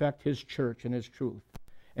to affect His church and His truth.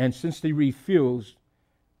 And since they refused,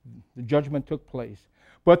 the judgment took place.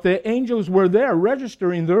 But the angels were there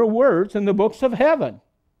registering their words in the books of heaven.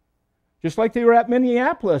 Just like they were at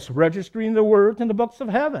Minneapolis registering the words in the books of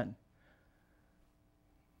heaven.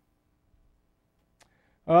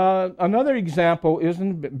 Another example is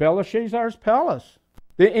in Belshazzar's palace.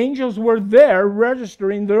 The angels were there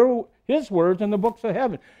registering his words in the books of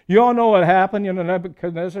heaven. You all know what happened.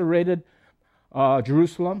 Nebuchadnezzar raided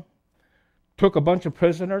Jerusalem, took a bunch of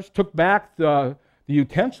prisoners, took back the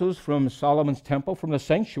utensils from Solomon's temple, from the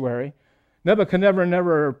sanctuary. Nebuchadnezzar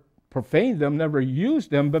never profaned them, never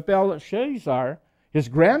used them, but Belshazzar, his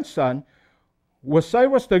grandson, was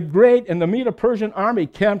Cyrus the Great, and the Medo-Persian army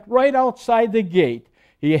camped right outside the gate.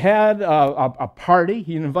 He had a party.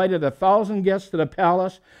 He invited 1,000 guests to the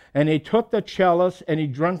palace, and he took the chalice and he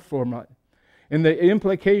drank from it. And the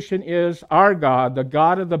implication is our God, the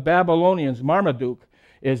God of the Babylonians, Marmaduke,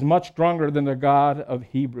 is much stronger than the God of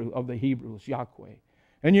the Hebrews, Yahweh.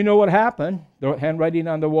 And you know what happened? The handwriting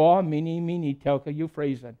on the wall, mene, mene, tekel,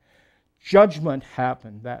 upharsin. Judgment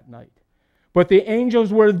happened that night. But the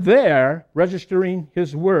angels were there registering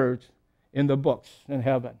his words in the books in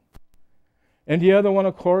heaven. And the other one,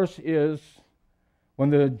 of course, is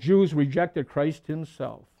when the Jews rejected Christ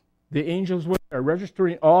himself. The angels were there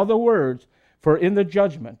registering all the words for in the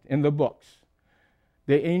judgment, in the books.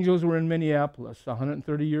 The angels were in Minneapolis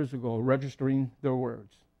 130 years ago registering their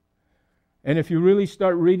words. And if you really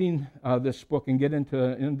start reading this book and get into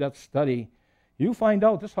an in-depth study, you find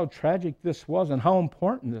out just how tragic this was and how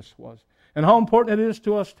important this was and how important it is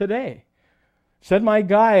to us today. Said my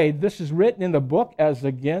guide, this is written in the book as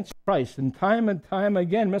against Christ. And time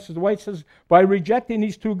again, Mrs. White says, by rejecting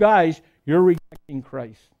these two guys, you're rejecting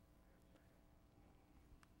Christ.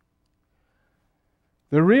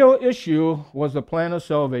 The real issue was the plan of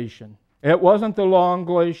salvation. It wasn't the law and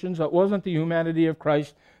Galatians. It wasn't the humanity of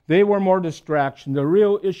Christ. They were more distraction. The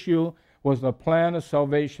real issue was the plan of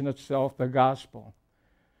salvation itself, the gospel.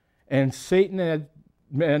 And Satan,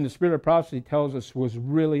 and the spirit of prophecy tells us, was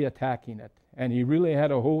really attacking it. And he really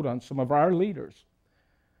had a hold on some of our leaders.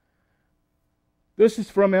 This is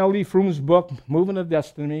from L.D. Froome's book, Movement of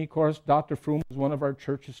Destiny. Of course, Dr. Froome is one of our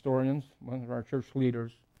church historians, one of our church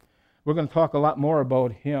leaders. We're going to talk a lot more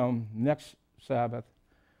about him next Sabbath.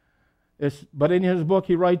 But in his book,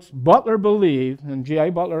 he writes, Butler believed, and G.I.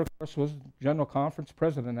 Butler, of course, was General Conference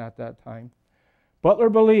president at that time. Butler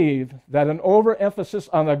believed that an overemphasis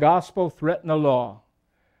on the gospel threatened the law,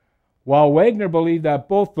 while Wagner believed that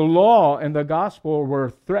both the law and the gospel were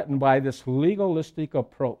threatened by this legalistic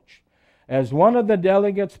approach. As one of the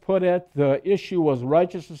delegates put it, the issue was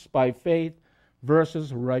righteousness by faith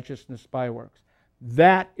versus righteousness by works.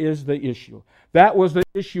 That is the issue. That was the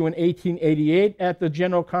issue in 1888 at the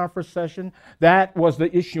General Conference session. That was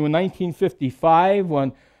the issue in 1955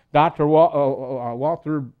 when Dr.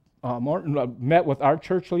 Walter Morton met with our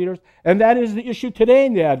church leaders. And that is the issue today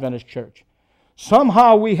in the Adventist Church.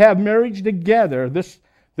 Somehow we have married together this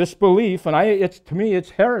belief, and to me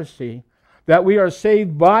it's heresy, that we are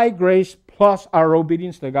saved by grace plus our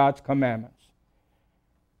obedience to God's commandments.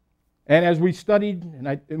 And as we studied,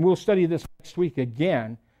 and we'll study this next week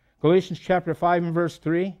again, Galatians chapter 5 and verse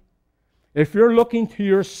 3, if you're looking to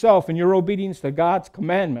yourself and your obedience to God's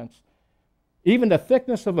commandments, even the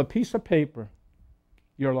thickness of a piece of paper,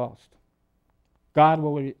 you're lost. God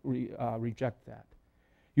will reject that.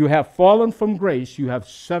 You have fallen from grace. You have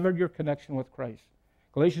severed your connection with Christ.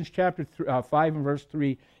 Galatians chapter 5 and verse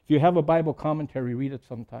 3, if you have a Bible commentary, read it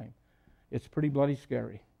sometime. It's pretty bloody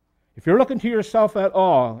scary. If you're looking to yourself at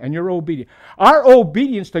all and you're obedient, our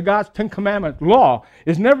obedience to God's Ten Commandment law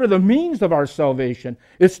is never the means of our salvation.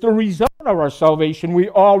 It's the result of our salvation we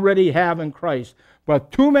already have in Christ.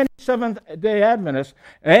 But too many Seventh-day Adventists,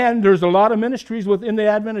 and there's a lot of ministries within the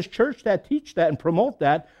Adventist church that teach that and promote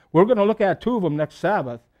that. We're going to look at two of them next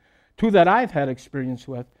Sabbath, two that I've had experience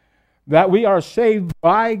with, that we are saved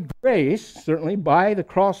by grace, certainly by the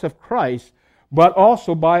cross of Christ, but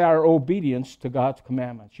also by our obedience to God's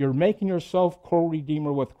commandments. You're making yourself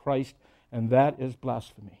co-redeemer with Christ, and that is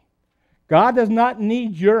blasphemy. God does not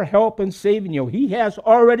need your help in saving you. He has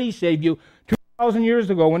already saved you 2,000 years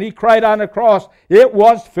ago when He cried on the cross, it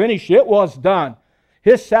was finished, it was done.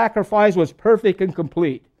 His sacrifice was perfect and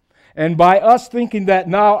complete. And by us thinking that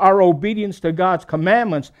now our obedience to God's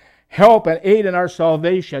commandments help and aid in our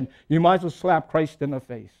salvation, you might as well slap Christ in the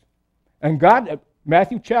face. And God,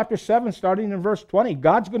 Matthew chapter 7, starting in verse 20,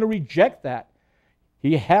 God's going to reject that.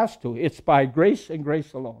 He has to. It's by grace and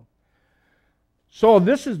grace alone. So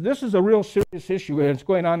this is a real serious issue, and it's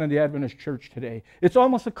going on in the Adventist church today. It's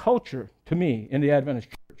almost a culture, to me, in the Adventist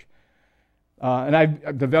church.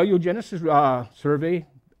 And the Value Genesis survey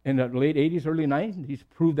in the late 80s, early 90s,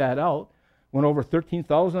 proved that out, when over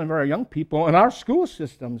 13,000 of our young people in our school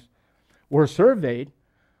systems were surveyed,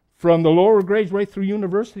 from the lower grades right through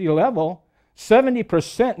university level.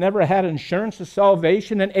 70% never had insurance of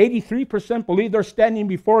salvation, and 83% believe their standing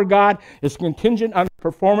before God is contingent on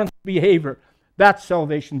performance behavior. That's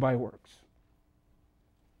salvation by works.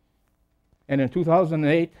 And in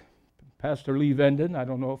 2008, Pastor Lee Venden, I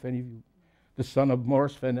don't know if any of you, the son of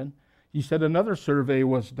Morris Venden, he said another survey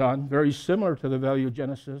was done, very similar to the Value of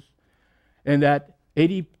Genesis, and that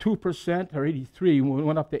 82% or 83%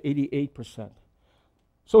 went up to 88%.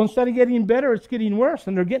 So instead of getting better, it's getting worse,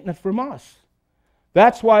 and they're getting it from us.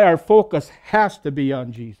 That's why our focus has to be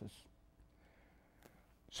on Jesus.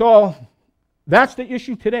 So that's the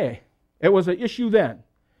issue today. It was an issue then,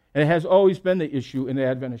 and it has always been the issue in the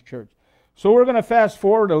Adventist church. So we're going to fast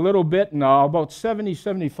forward a little bit now, about 70,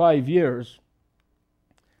 75 years.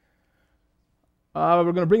 We're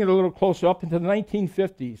going to bring it a little closer up into the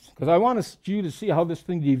 1950s, because I want you to see how this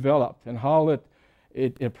thing developed and how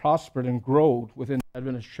it prospered and growed within the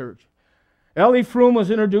Adventist church. L.E. Froom was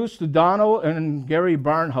introduced to Donald and Gary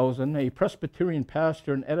Barnhausen, a Presbyterian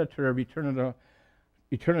pastor and editor of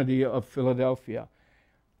Eternity of Philadelphia.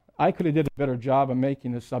 I could have did a better job of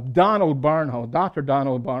making this up. Dr.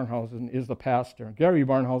 Donald Barnhausen is the pastor. Gary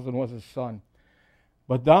Barnhausen was his son.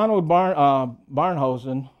 But Donald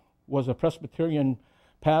Barnhausen was a Presbyterian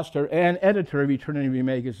pastor and editor of Eternity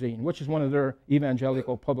magazine, which is one of their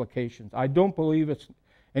evangelical publications. I don't believe it's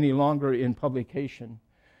any longer in publication.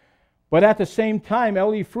 But at the same time,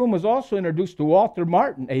 L.E. Froom was also introduced to Walter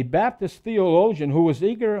Martin, a Baptist theologian who was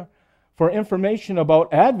eager for information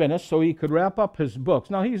about Adventists so he could wrap up his books.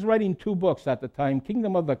 Now, he's writing 2 books at the time,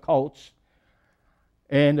 Kingdom of the Cults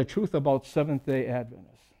and The Truth About Seventh-day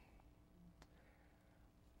Adventists.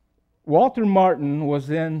 Walter Martin was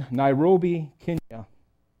in Nairobi, Kenya,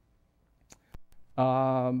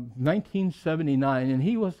 1979, and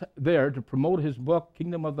he was there to promote his book,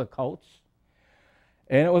 Kingdom of the Cults.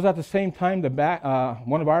 And it was at the same time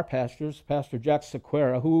one of our pastors, Pastor Jack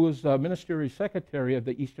Sequeira, who was ministerial secretary of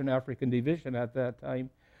the Eastern African Division at that time.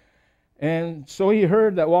 And so he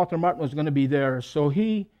heard that Walter Martin was going to be there, so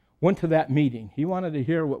he went to that meeting. He wanted to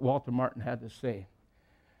hear what Walter Martin had to say.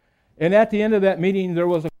 And at the end of that meeting, there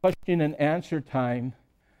was a question and answer time.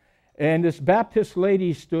 And this Baptist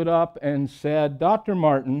lady stood up and said, "Dr.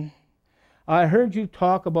 Martin, I heard you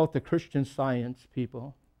talk about the Christian Science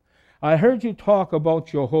people. I heard you talk about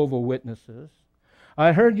Jehovah's Witnesses.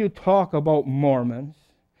 I heard you talk about Mormons.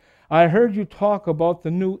 I heard you talk about the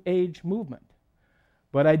New Age movement.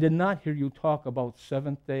 But I did not hear you talk about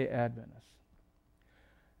Seventh-day Adventists."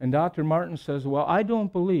 And Dr. Martin says, "Well, I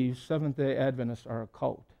don't believe Seventh-day Adventists are a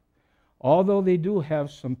cult, although they do have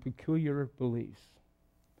some peculiar beliefs."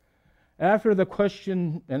 After the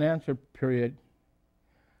question and answer period,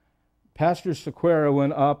 Pastor Sequeira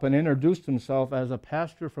went up and introduced himself as a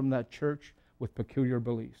pastor from that church with peculiar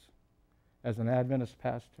beliefs, as an Adventist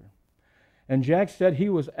pastor. And Jack said he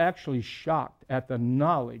was actually shocked at the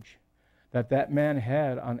knowledge that man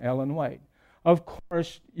had on Ellen White. Of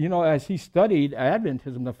course, as he studied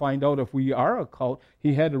Adventism to find out if we are a cult,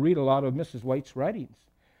 he had to read a lot of Mrs. White's writings.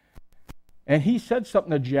 And he said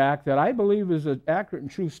something to Jack that I believe is an accurate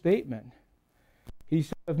and true statement. He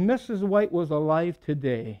said, "If Mrs. White was alive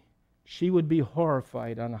today, she would be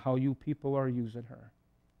horrified on how you people are using her."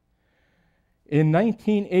 In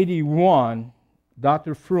 1981,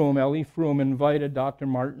 Dr. Froom, L.E. Froom, invited Dr.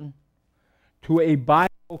 Martin to a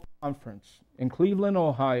Bible conference in Cleveland,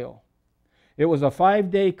 Ohio. It was a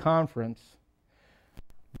 5-day conference,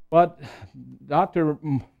 but Dr.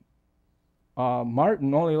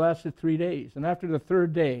 Martin only lasted 3 days. And after the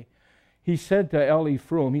 3rd day, he said to L.E.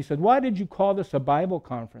 Froom, he said, "Why did you call this a Bible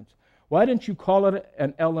conference? Why didn't you call it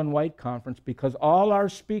an Ellen White conference? Because all our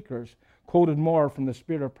speakers quoted more from the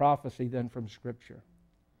spirit of prophecy than from Scripture."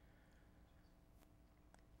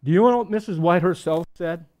 Do you know what Mrs. White herself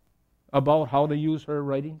said about how to use her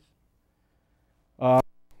writings?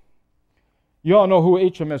 You all know who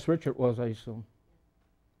H.M.S. Richard was, I assume.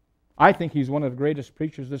 I think he's one of the greatest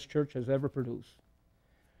preachers this church has ever produced.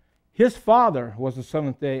 His father was a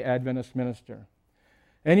Seventh-day Adventist minister.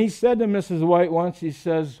 And he said to Mrs. White once, he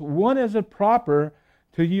says, "When is it proper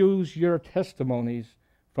to use your testimonies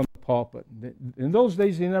from the pulpit?" In those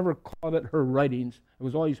days, they never called it her writings. It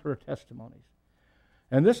was always her testimonies.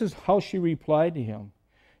 And this is how she replied to him.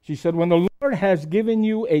 She said, "When the Lord has given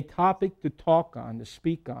you a topic to talk on, to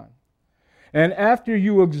speak on, and after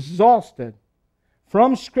you exhausted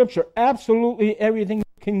from Scripture absolutely everything you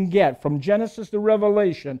can get from Genesis to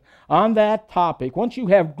Revelation on that topic, once you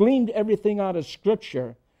have gleaned everything out of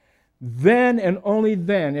Scripture, then and only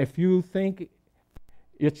then, if you think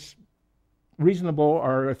it's reasonable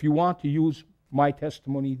or if you want to use my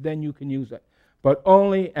testimony, then you can use it. But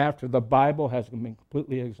only after the Bible has been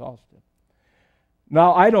completely exhausted.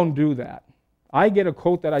 Now, I don't do that. I get a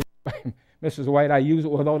quote that Mrs. White, I use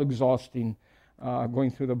it without exhausting, going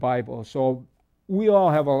through the Bible. So we all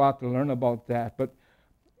have a lot to learn about that. But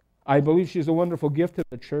I believe she's a wonderful gift to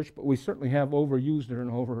the church, but we certainly have overused her and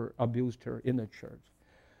over-abused her in the church.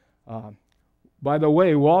 By the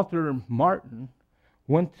way, Walter Martin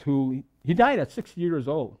he died at 60 years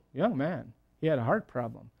old, young man. He had a heart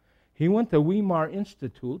problem. He went to Weimar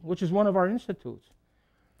Institute, which is one of our institutes.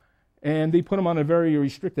 And they put him on a very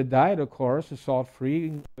restricted diet, of course, a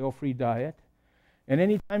salt-free, oil-free diet. And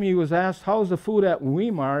anytime he was asked, how's the food at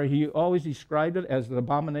Weimar, he always described it as the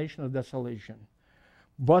abomination of desolation.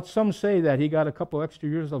 But some say that he got a couple extra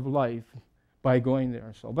years of life by going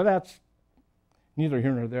there. But that's neither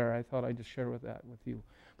here nor there. I thought I'd just share that with you.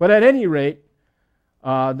 But at any rate,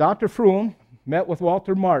 Dr. Froome met with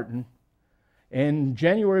Walter Martin in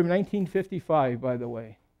January of 1955, by the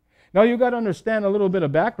way. Now, you've got to understand a little bit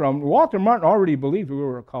of background. Walter Martin already believed we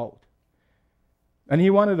were a cult. And he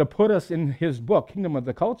wanted to put us in his book, Kingdom of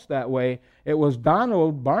the Cults, that way. It was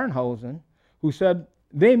Donald Barnhausen who said,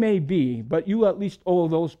 they may be, but you at least owe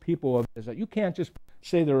those people a visit. You can't just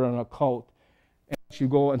say they're in a cult and you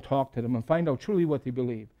go and talk to them and find out truly what they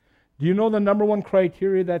believe. Do you know the number one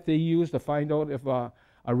criteria that they use to find out if a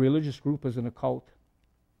religious group is in a cult?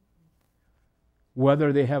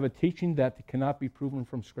 Whether they have a teaching that cannot be proven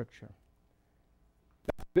from Scripture.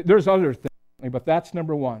 There's other things, but that's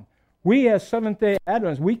number one. We as Seventh-day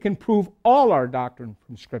Adventists, we can prove all our doctrine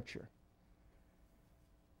from Scripture.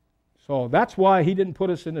 So that's why he didn't put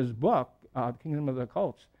us in his book, Kingdom of the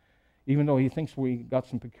Cults, even though he thinks we got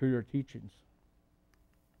some peculiar teachings.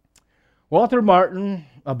 Walter Martin,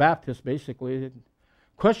 a Baptist basically,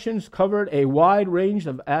 questions covered a wide range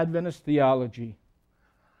of Adventist theology,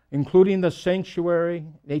 including the sanctuary,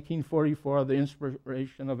 1844, the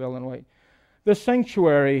inspiration of Ellen White. The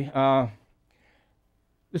sanctuary,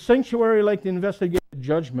 like the investigative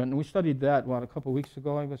judgment, and we studied that, a couple weeks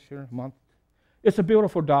ago, I was here, a month. It's a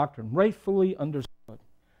beautiful doctrine, rightfully understood.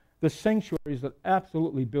 The sanctuary is an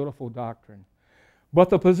absolutely beautiful doctrine. But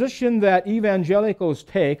the position that evangelicals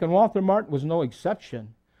take, and Walter Martin was no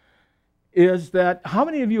exception, is that, how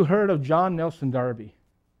many of you heard of John Nelson Darby?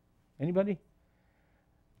 Anybody?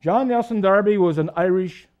 John Nelson Darby was an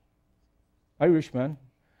Irishman.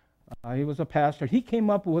 He was a pastor. He came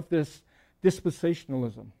up with this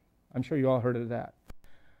dispensationalism. I'm sure you all heard of that.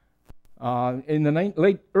 In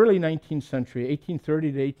the early 19th century,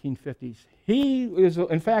 1830 to 1850s.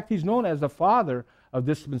 He's known as the father of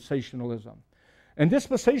dispensationalism. And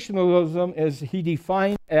dispensationalism is, he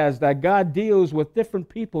defined as that God deals with different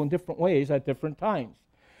people in different ways at different times.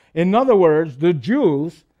 In other words, the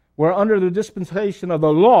Jews were under the dispensation of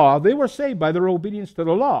the law. They were saved by their obedience to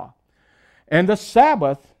the law. And the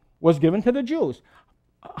Sabbath was given to the Jews.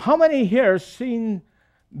 How many here seen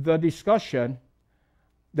the discussion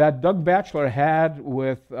that Doug Batchelor had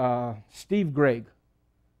with Steve Gregg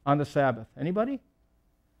on the Sabbath? Anybody?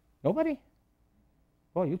 Nobody?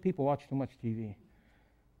 Well, you people watch too much TV.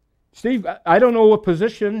 Steve, I don't know what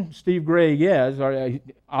position Steve Gregg is. Or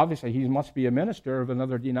obviously, he must be a minister of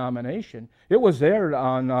another denomination. It was aired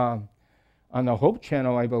on the Hope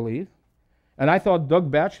Channel, I believe. And I thought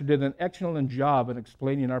Doug Batchelor did an excellent job in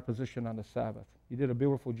explaining our position on the Sabbath. He did a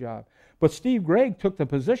beautiful job. But Steve Gregg took the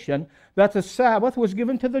position that the Sabbath was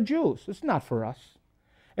given to the Jews. It's not for us.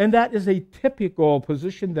 And that is a typical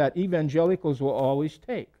position that evangelicals will always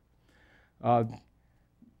take.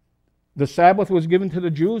 The Sabbath was given to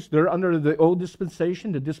the Jews. They're under the old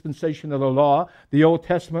dispensation, the dispensation of the law. The Old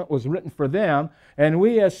Testament was written for them. And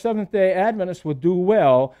we as Seventh-day Adventists would do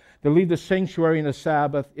well to leave the sanctuary and the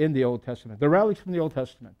Sabbath in the Old Testament. The relics from the Old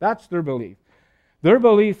Testament. That's their belief. Their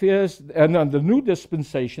belief is, and the new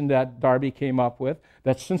dispensation that Darby came up with,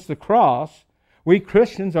 that since the cross, we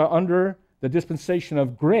Christians are under the dispensation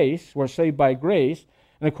of grace. We're saved by grace.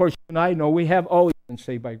 And of course, you and I know we have always been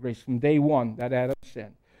saved by grace from day one that Adam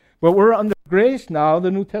sinned. But we're under grace now.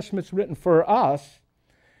 The New Testament's written for us.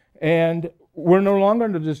 And we're no longer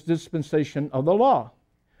under this dispensation of the law.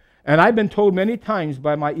 And I've been told many times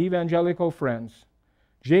by my evangelical friends,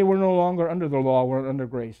 Jay, we're no longer under the law, we're under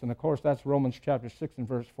grace. And of course, that's Romans chapter 6 and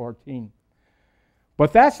verse 14.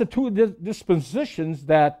 But that's the two dispositions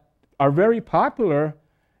that are very popular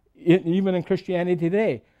even in Christianity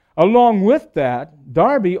today. Along with that,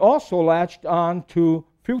 Darby also latched on to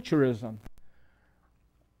futurism.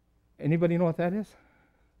 Anybody know what that is?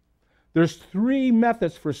 There's three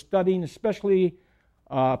methods for studying, especially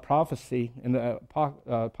prophecy in the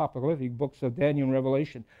apocalyptic books of Daniel and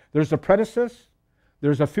Revelation. There's a predecessor,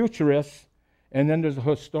 there's a futurist, and then there's a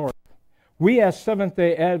historic. We as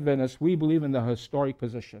Seventh-day Adventists, we believe in the historic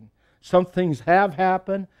position. Some things have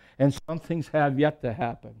happened, and some things have yet to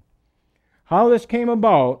happen. How this came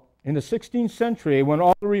about in the 16th century, when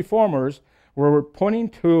all the reformers were pointing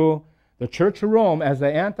to the Church of Rome as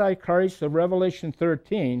the Antichrist of Revelation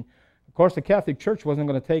 13, of course, the Catholic Church wasn't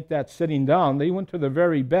going to take that sitting down. They went to the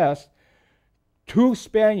very best. Two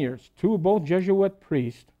Spaniards, both Jesuit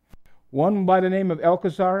priests, one by the name of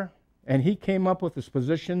Alcazar, and he came up with this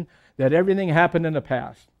position that everything happened in the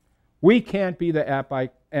past. We can't be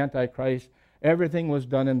the Antichrist. Everything was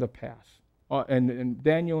done in the past. And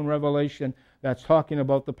Daniel and Revelation, that's talking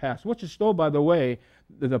about the past, which is still, by the way,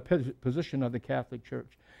 the position of the Catholic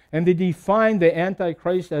Church. And they defined the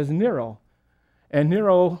Antichrist as Nero. And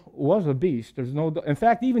Nero was a beast. In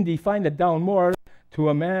fact, even defined it down more to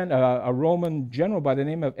a man, a Roman general by the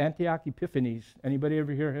name of Antioch Epiphanes. Anybody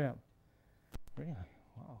ever hear him? Really?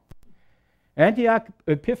 Wow. Antioch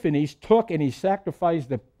Epiphanes took and he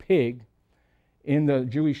sacrificed a pig in the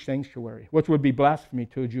Jewish sanctuary, which would be blasphemy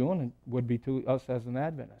to a Jew and would be to us as an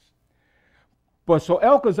Adventist. But so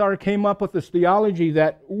Alcazar came up with this theology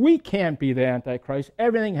that we can't be the Antichrist.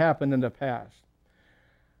 Everything happened in the past.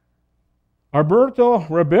 Alberto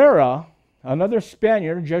Ribera, another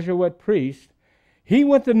Spaniard, Jesuit priest, he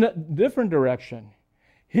went in a different direction.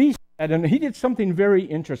 He said, and he did something very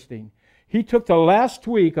interesting. He took the last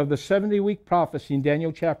week of the 70-week prophecy in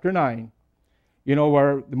Daniel chapter 9,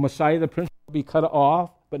 where the Messiah, the Prince, will be cut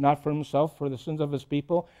off, but not for himself, for the sins of his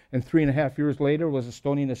people. And 3.5 years later was the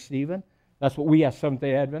stoning of Stephen. That's what we as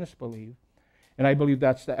Seventh-day Adventists believe. And I believe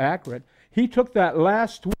that's the accurate. He took that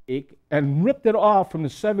last week and ripped it off from the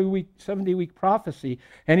 70-week prophecy,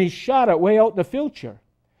 and he shot it way out in the future.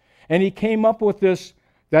 And he came up with this,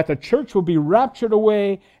 that the church will be raptured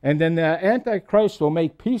away, and then the Antichrist will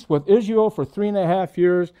make peace with Israel for 3.5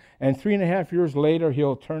 years, and 3.5 years later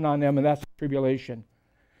he'll turn on them, and that's the tribulation.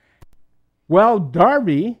 Well,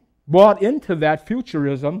 Darby bought into that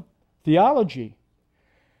futurism theology.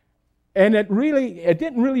 And it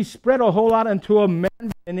didn't really spread a whole lot until a man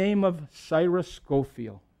by the name of Cyrus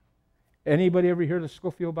Scofield. Anybody ever hear the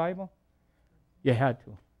Scofield Bible? You had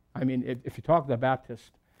to. I mean, if you talk to the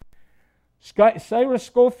Baptist. Cyrus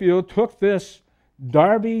Scofield took this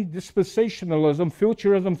Darby dispensationalism,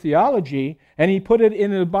 futurism theology, and he put it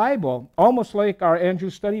in the Bible, almost like our Andrew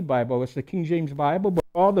Study Bible. It's the King James Bible, but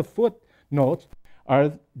all the footnotes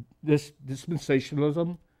are this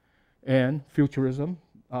dispensationalism and futurism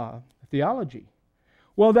theology.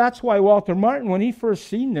 Well, that's why Walter Martin, when he first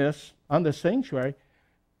seen this on the sanctuary,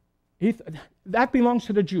 that belongs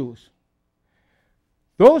to the Jews.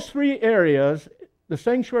 Those three areas, the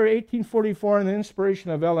sanctuary, 1844, and the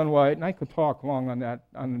inspiration of Ellen White, and I could talk long on that,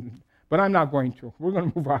 but I'm not going to. We're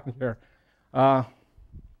going to move on here.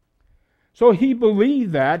 So he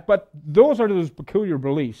believed that, but those are those peculiar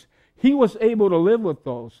beliefs. He was able to live with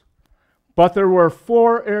those. But there were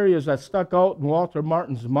 4 areas that stuck out in Walter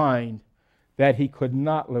Martin's mind that he could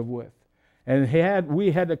not live with. And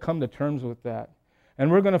we had to come to terms with that. And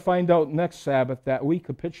we're going to find out next Sabbath that we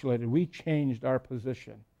capitulated. We changed our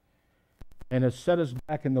position. And it set us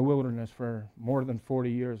back in the wilderness for more than 40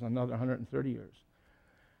 years, another 130 years.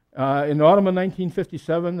 In the autumn of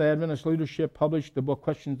 1957, the Adventist leadership published the book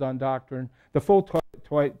Questions on Doctrine. The full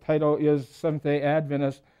title is Seventh-day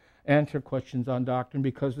Adventists Answer Questions on Doctrine,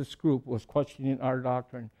 because this group was questioning our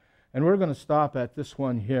doctrine. And we're going to stop at this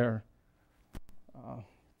one here.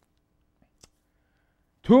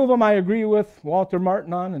 2 of them I agree with Walter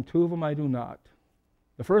Martin on, and 2 of them I do not.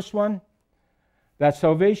 The first one, that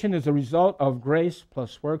salvation is a result of grace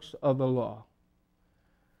plus works of the law.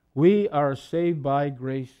 We are saved by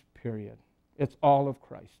grace, period. It's all of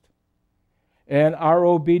Christ. And our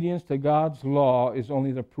obedience to God's law is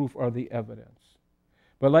only the proof or the evidence.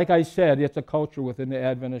 But like I said, it's a culture within the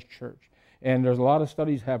Adventist church. And there's a lot of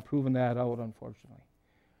studies have proven that out, unfortunately.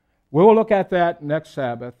 We'll look at that next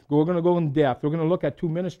Sabbath. We're going to go in depth. We're going to look at 2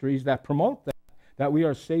 ministries that promote that we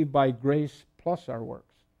are saved by grace plus our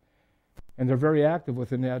works. And they're very active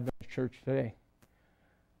within the Adventist church today.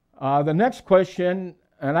 The next question,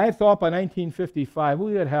 and I thought by 1955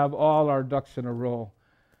 we would have all our ducks in a row,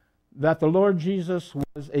 that the Lord Jesus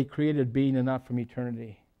was a created being and not from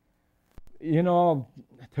eternity. To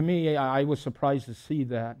me, I was surprised to see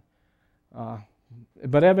that.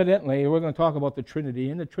 But evidently, we're going to talk about the Trinity,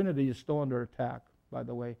 and the Trinity is still under attack, by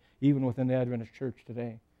the way, even within the Adventist church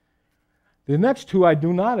today. The next 2 I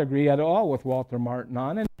do not agree at all with Walter Martin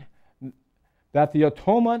on, and that the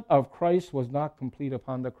atonement of Christ was not complete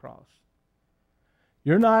upon the cross.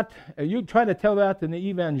 You're not, you try to tell that to the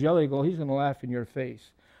evangelical, he's going to laugh in your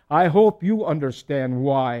face. I hope you understand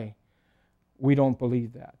why we don't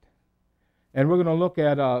believe that. And we're going to look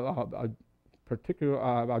at a particular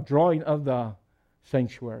a drawing of the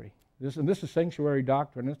sanctuary. This is sanctuary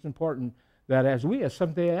doctrine. It's important that as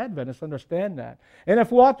Seventh-day Adventists understand that. And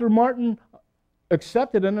if Walter Martin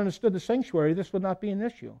accepted and understood the sanctuary, this would not be an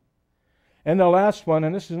issue. And the last one,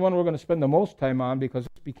 and this is one we're going to spend the most time on because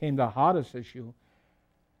it became the hottest issue,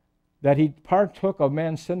 that he partook of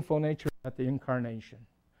man's sinful nature at the incarnation.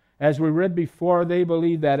 As we read before, they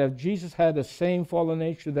believed that if Jesus had the same fallen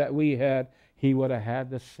nature that we had, he would have had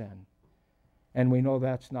the sin. And we know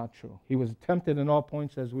that's not true. He was tempted in all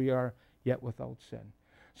points as we are, yet without sin.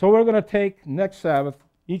 So we're going to take next Sabbath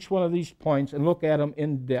each one of these points and look at them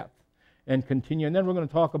in depth and continue. And then we're going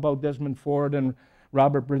to talk about Desmond Ford and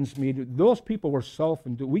Robert Brinsmead. Those people were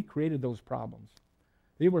self-induced. We created those problems.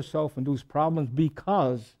 They were self-induced problems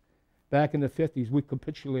because back in the 50s we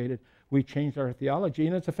capitulated. We changed our theology,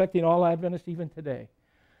 and it's affecting all Adventists even today.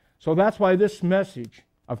 So that's why this message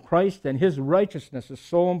of Christ and his righteousness is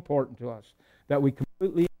so important to us, that we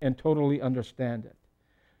completely and totally understand it.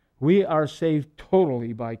 We are saved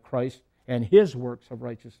totally by Christ and his works of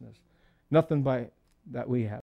righteousness, nothing by that we have.